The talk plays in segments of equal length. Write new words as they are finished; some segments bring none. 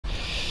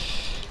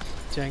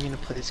Dude, I'm gonna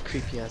play this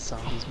creepy ass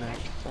zombies map.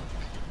 Fuck.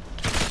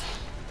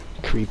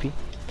 Creepy.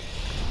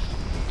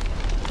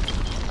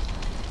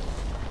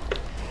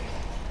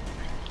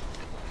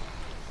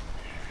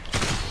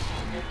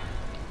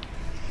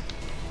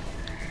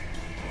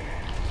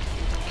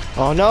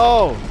 Oh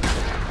no!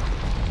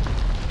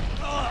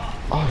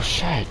 Oh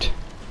shit.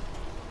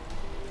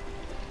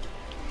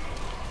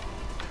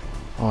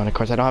 Oh, and of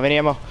course I don't have any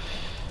ammo.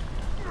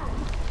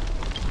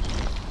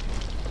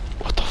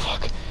 What the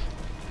fuck?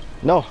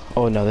 No.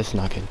 Oh no, this is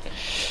not good.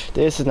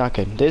 This is not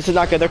good. This is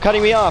not good. They're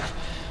cutting me off.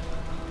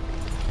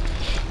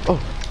 Oh.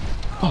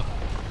 Oh.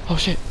 Oh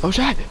shit. Oh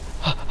shit.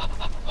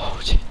 Oh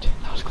shit.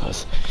 That was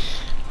close.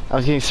 I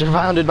was getting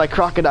surrounded by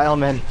crocodile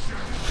men.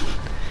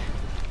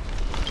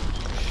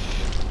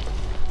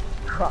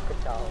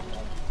 Crocodile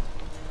man.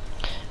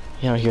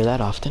 You don't hear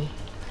that often.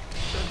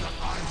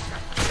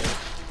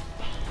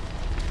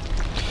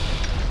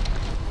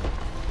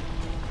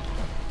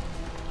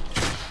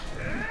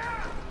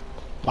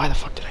 Why the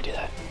fuck did I do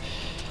that?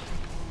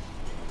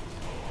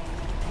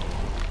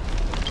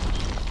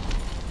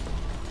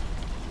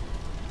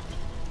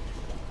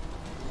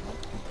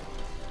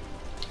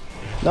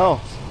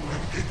 No.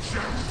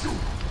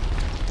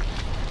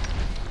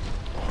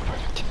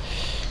 Perfect.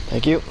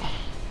 Thank you.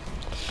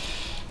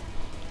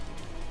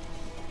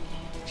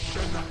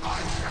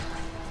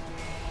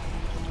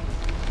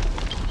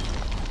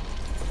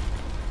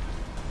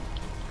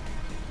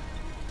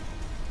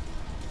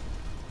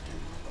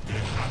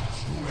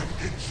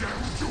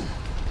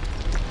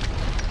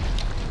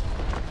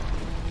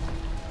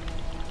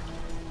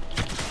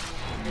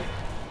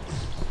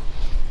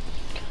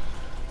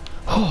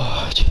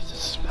 Oh, Jesus,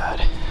 this is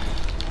bad.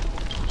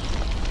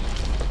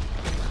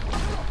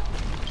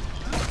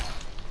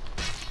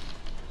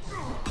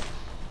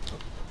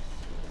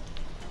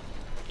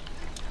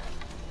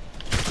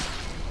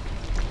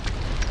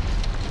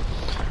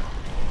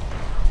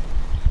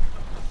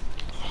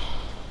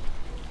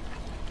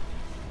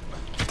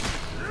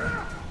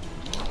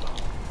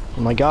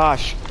 Oh my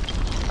gosh.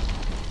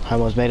 I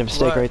almost made a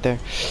mistake What? right there.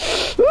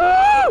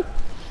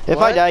 If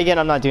I die again,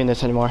 I'm not doing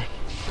this anymore.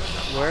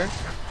 Where?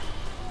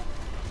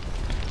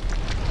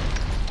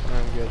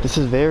 I'm good. This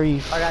is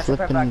very Alright, so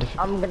flippin' perfect.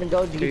 I'm gonna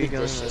go do Who you the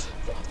going dishes. with?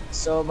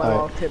 So my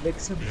mom can make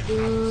some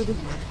food.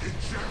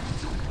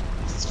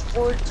 It's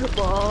for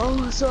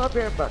tomorrow. So I'll be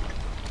right back.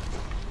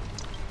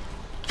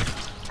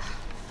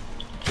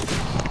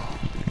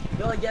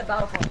 Go get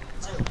Battlefront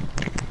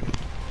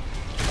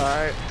 2.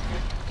 Alright.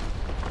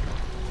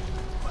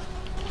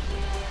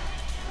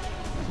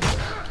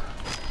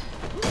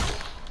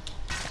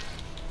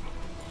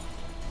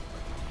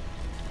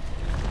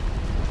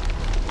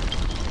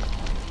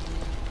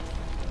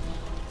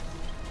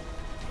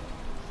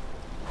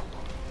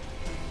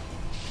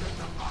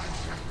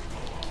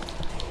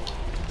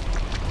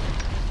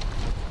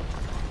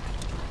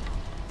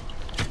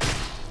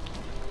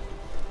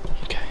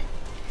 Okay.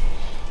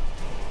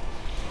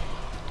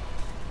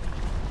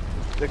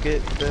 Look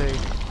at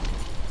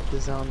the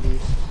zombie.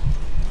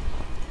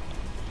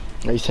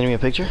 Are you sending me a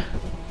picture?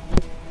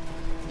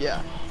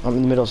 Yeah. I'm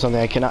in the middle of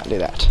something. I cannot do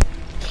that.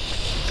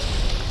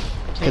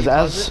 Can you Because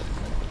pause as... it?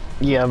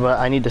 Yeah, but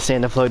I need to stay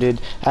in the flow,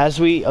 dude. As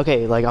we...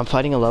 Okay, like, I'm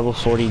fighting a level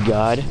 40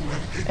 god.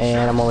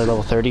 And I'm only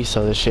level 30,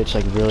 so this shit's,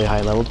 like, really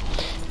high leveled.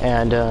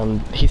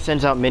 And, he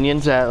sends out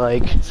minions that,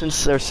 like...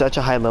 Since they're such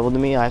a high level to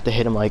me, I have to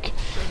hit them, like,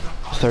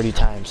 30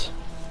 times.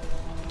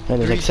 And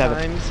there's, like, 7...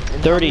 times?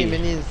 And 30. How many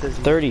minions does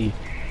he 30.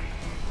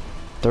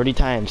 30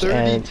 times. 30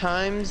 and,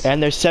 times?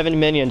 And there's 7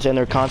 minions, and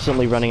they're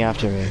constantly running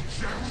after me.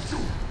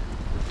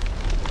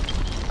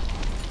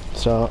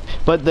 So...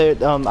 But,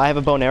 I have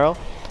a bow and arrow,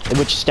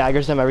 which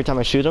staggers them every time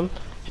I shoot them.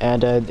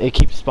 And it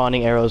keeps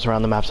spawning arrows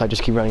around the map, so I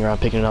just keep running around,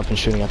 picking it up and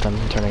shooting at them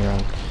and turning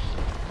around.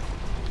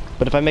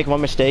 But if I make one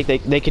mistake,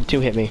 they could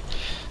 2-hit me.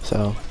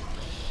 So...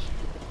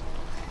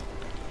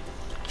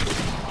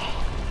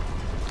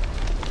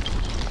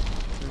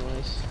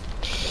 Nice.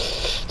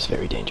 It's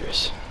very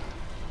dangerous.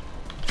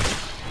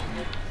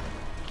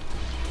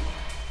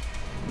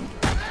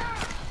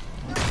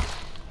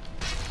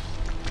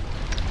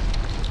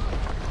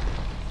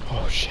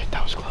 Oh shit,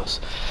 that was close.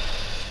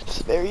 This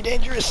is very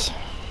dangerous.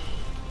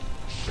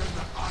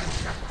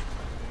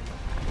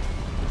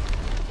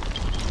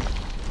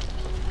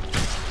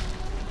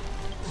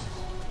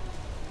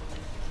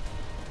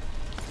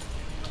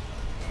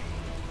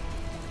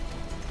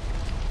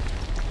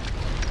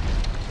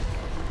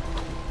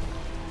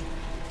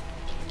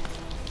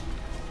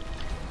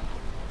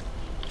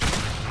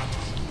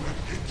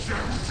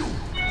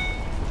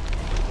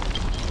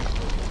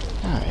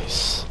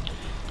 Nice.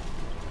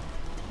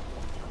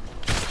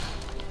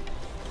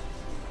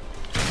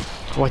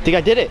 Oh, I think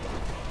I did it.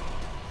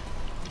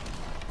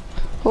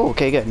 Oh,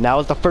 okay, good. Now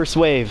is the first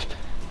wave.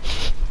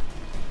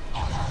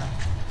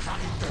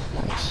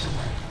 Nice.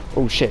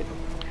 Oh shit.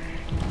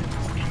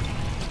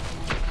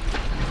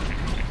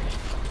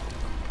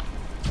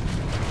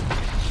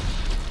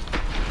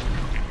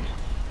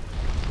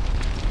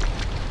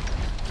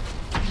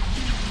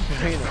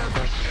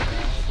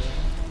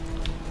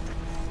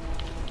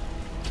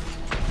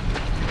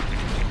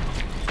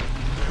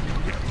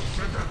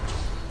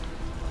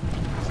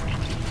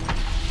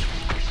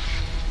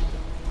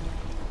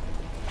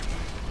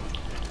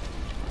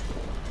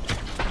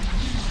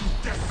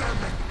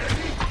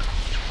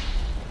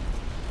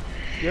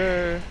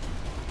 Yeah.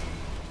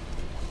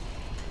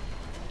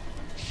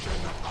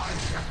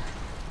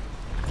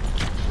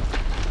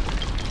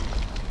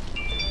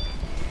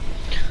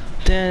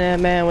 Ban that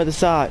man with a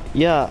thought.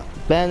 Yeah.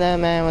 Ban that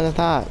man with a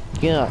thought.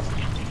 Yeah.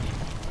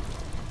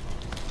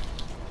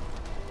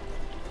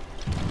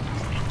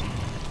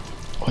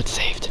 Oh, it's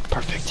saved.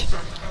 Perfect.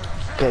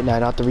 Okay, now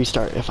not the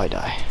restart if I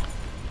die.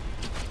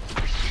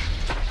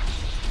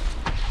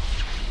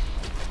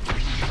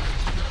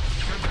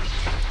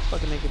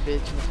 Fucking make a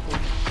bitch in the pool.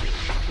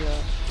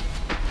 Yeah.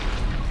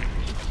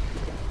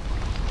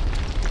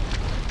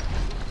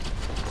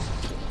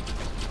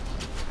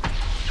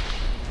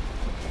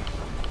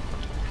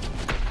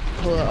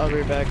 Hold on, I'll be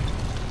right back.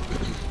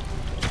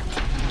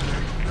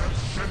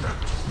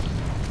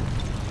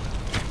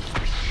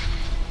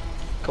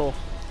 Cool.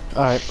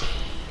 Alright.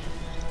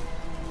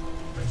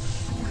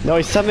 No,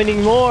 he's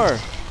summoning more!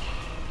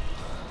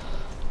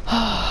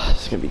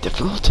 This is gonna be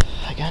difficult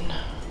again.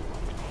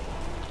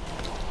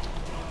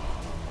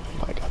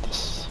 Oh, I got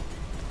this.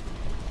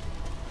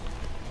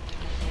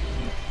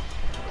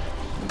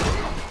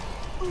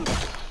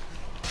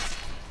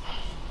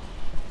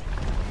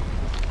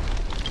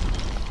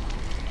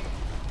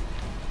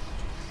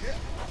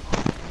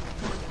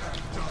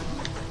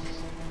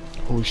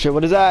 Oh shit,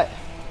 what is that?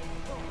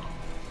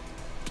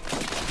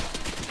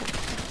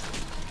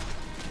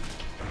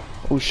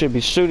 Oh shit,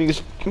 he's shooting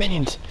his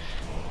minions.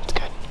 That's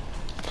good.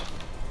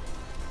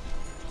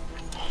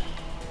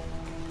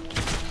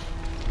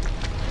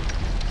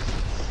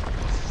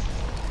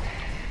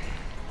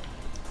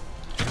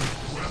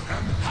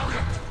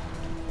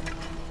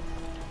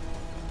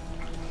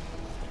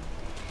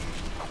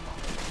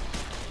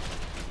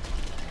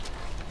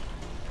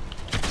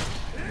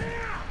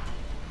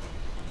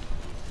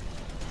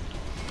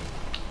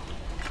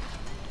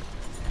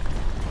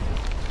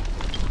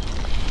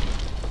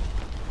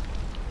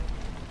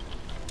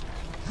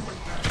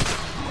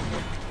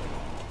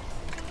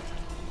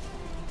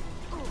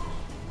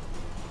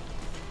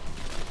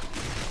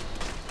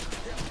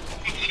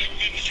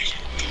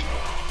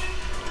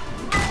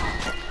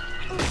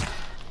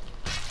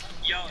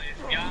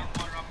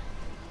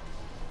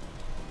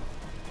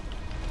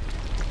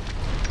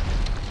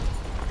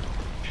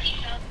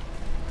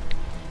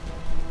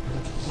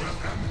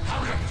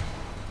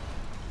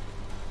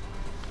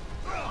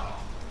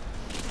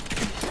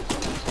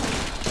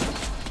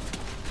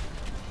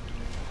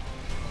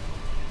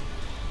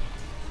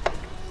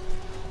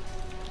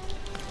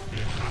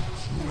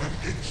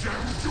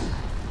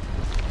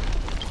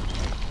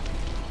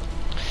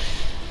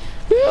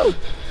 Woo!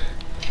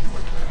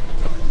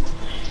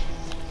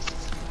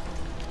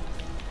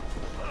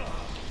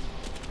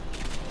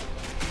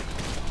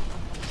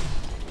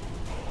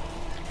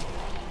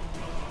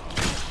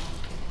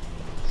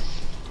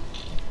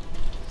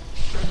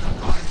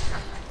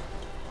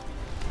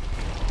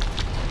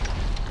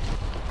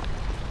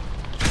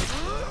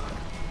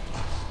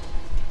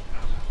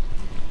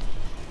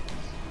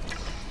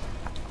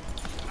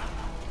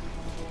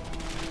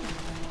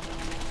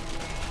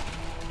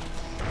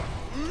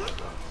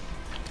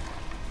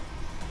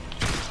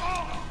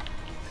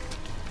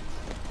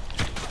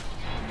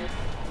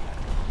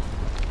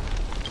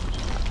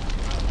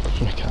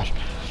 Oh my gosh.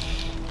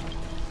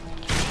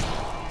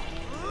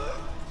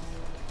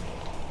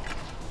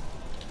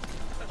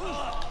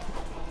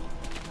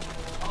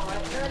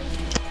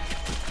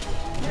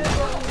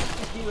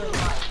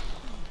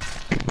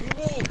 You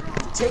need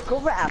to take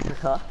over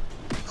Africa.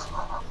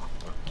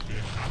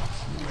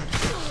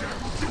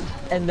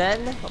 And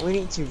then we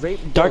need to rape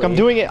Dark, I'm Billy.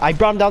 doing it. I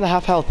brought him down to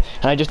half health,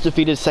 and I just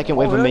defeated his second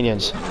wave of really?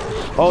 minions.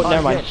 Oh,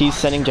 never mind. good. He's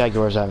sending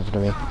Jaguars after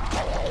me.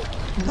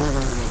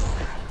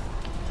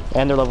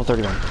 And they're level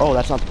 31. Oh,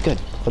 that's not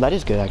good. But that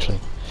is good, actually.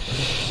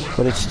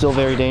 But it's still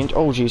very dangerous.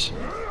 Oh, jeez.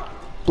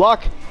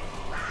 Block!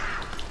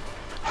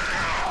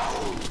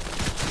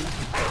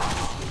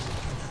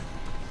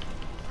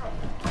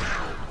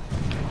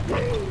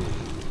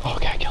 Oh,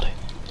 okay, I killed it.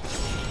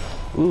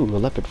 Ooh, a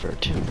leopard fur,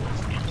 too.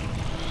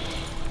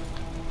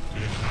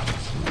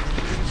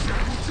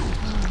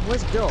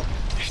 Where's Bill?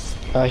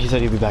 He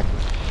said he'd be back.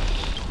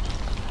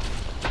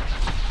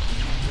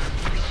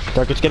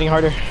 Dark, it's getting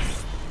harder.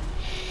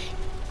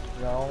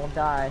 Don't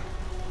die.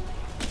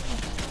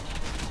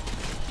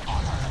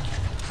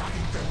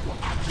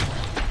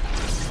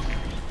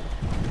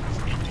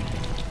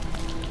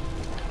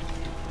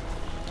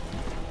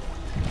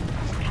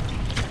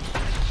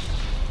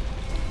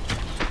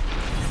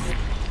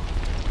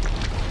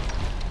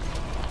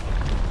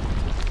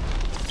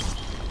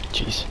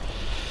 Jeez.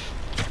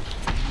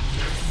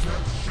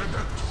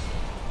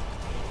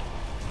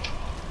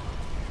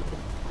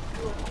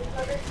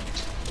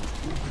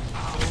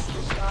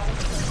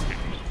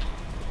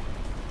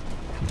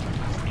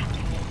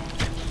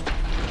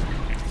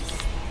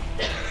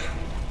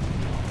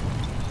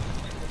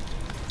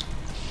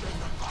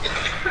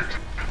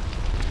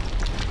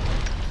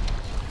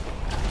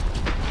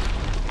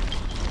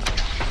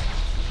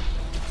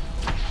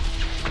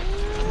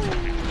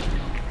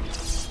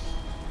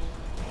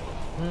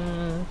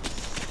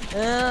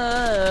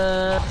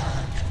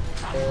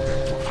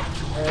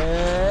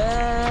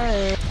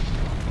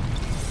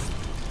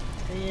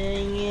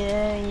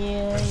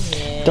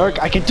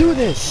 Dark, I can do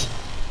this!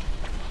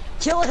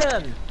 Kill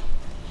him!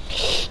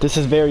 This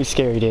is very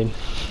scary, dude.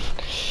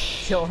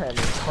 Kill him and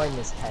coin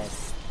his head.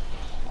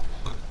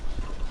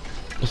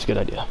 That's a good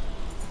idea.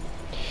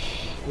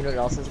 You know what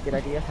else is a good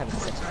idea? Having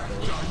sex with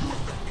Billy.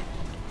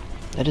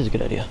 That is a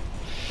good idea.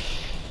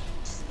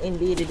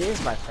 Indeed it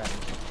is, my friend.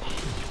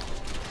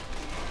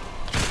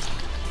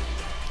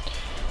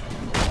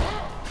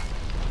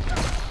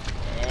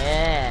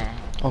 Yeah.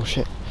 Oh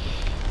shit.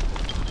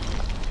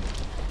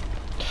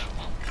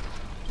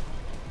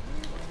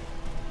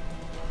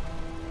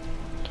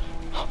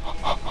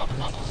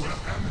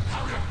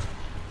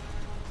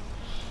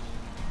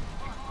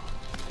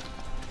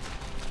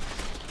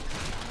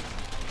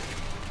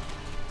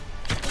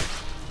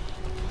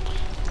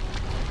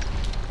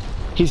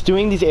 He's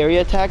doing these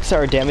area attacks that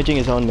are damaging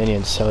his own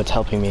minions, so it's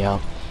helping me out.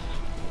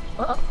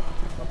 Wow.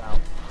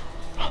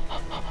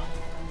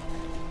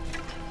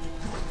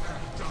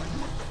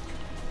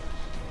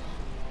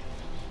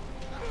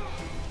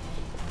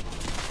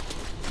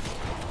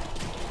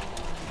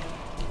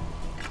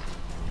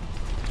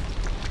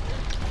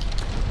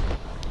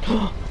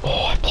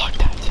 Oh, I blocked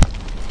that.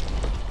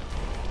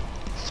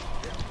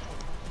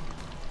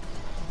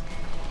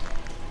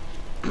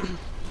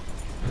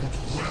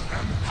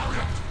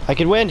 I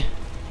could win.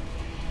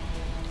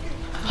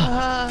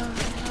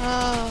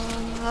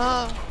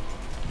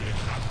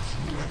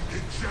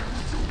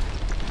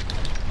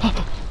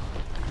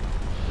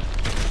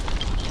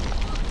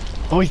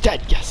 Oh, he's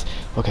dead. Yes.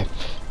 Okay.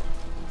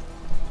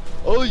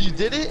 Oh, you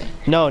did it?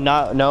 No,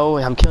 no.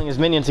 I'm killing his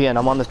minions again.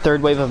 I'm on the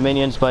third wave of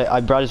minions, but I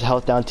brought his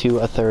health down to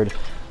a third.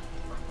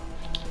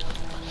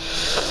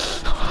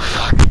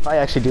 If I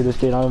actually do this,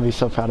 dude, I'm gonna be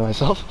so proud of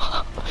myself.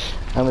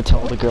 I'm gonna tell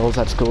all the girls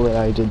at school that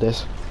I did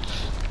this.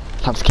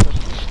 I'm just kidding.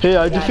 Hey,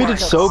 I defeated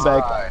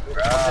Sobek.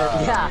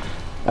 Yeah.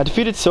 I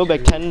defeated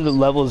Sobek 10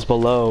 levels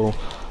below.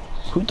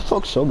 Who the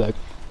fuck's Sobek?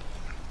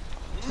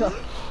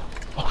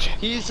 Oh shit.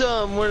 He's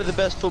one of the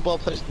best football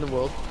players in the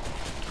world.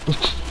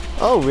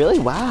 Oh really?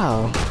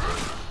 Wow.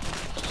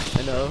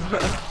 I know.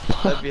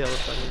 That'd be hella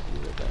funny if you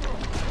did that.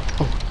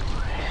 Oh.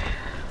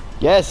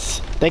 Yes.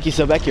 Thank you,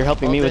 Sobek. You're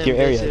helping me with your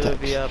area attacks.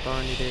 attacks. Be up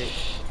on you, dude.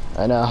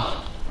 I know.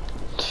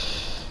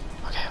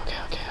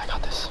 Okay. I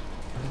got this.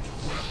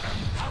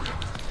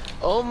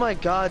 Oh my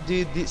god,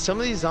 dude. Some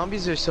of these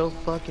zombies are so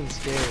fucking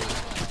scary.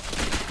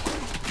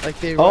 Like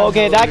they. Oh,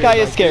 okay. run That over, guy like,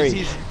 is scary.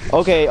 he's-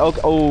 Okay.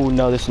 Oh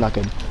no, this is not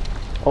good.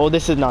 Oh,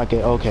 this is not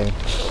good. Okay.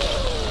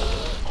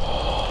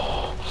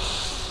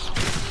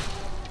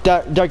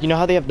 Dark, you know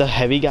how they have the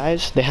heavy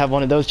guys? They have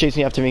one of those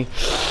chasing after me.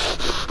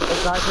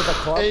 The guys with the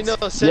clubs. Hey, no,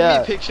 send Yeah.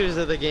 me pictures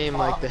of the game,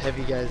 like the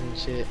heavy guys and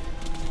shit.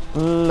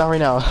 Not right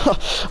now.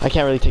 I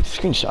can't really take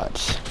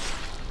screenshots.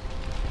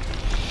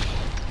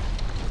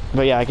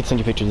 But yeah, I can send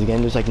you pictures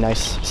again. There's like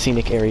nice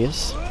scenic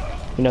areas.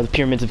 You know, the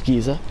pyramids of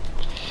Giza.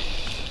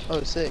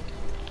 Oh, sick.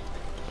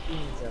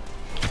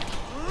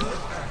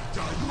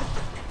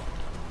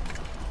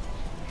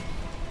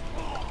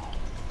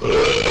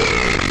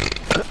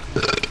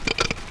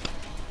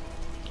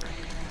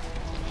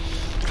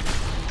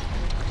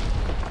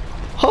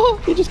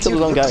 Oh, he just killed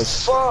his own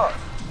guys. Fuck!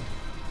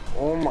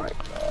 Oh my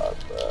god,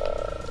 bro.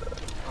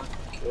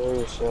 Kill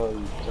yourself,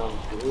 you dumb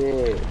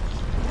bitch.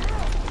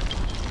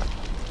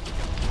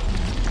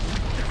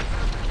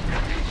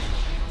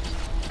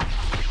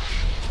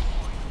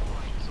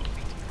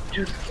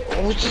 Dude,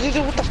 what you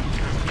do? What the fuck?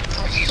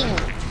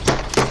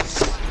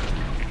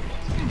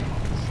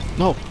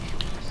 No.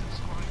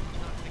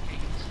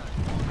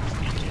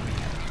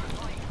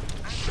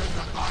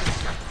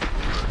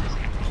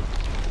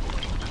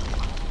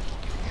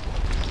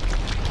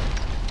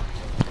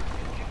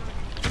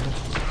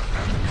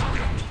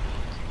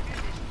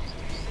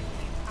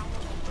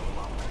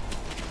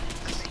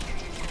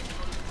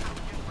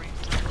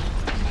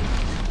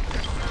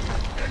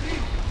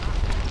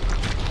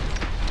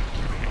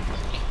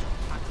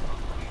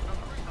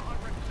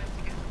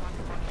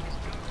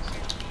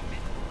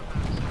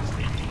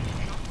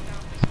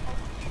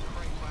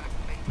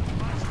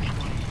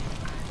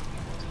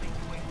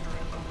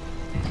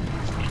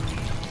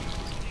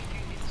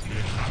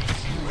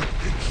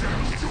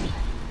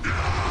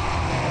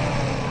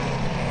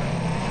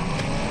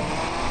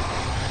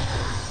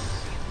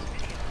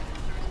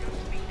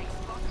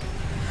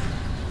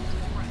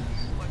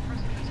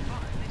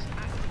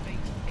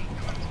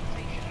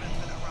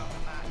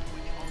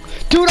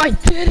 Dude, I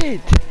did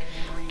it!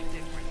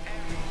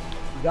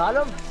 You got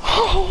him?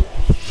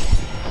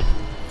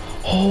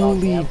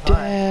 Holy damn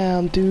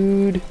damn,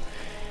 dude.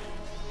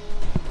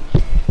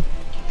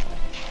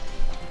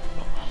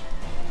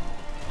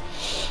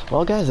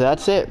 Well guys,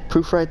 that's it.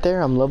 Proof right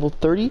there. I'm level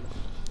 30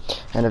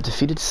 and I've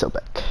defeated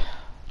Sobek.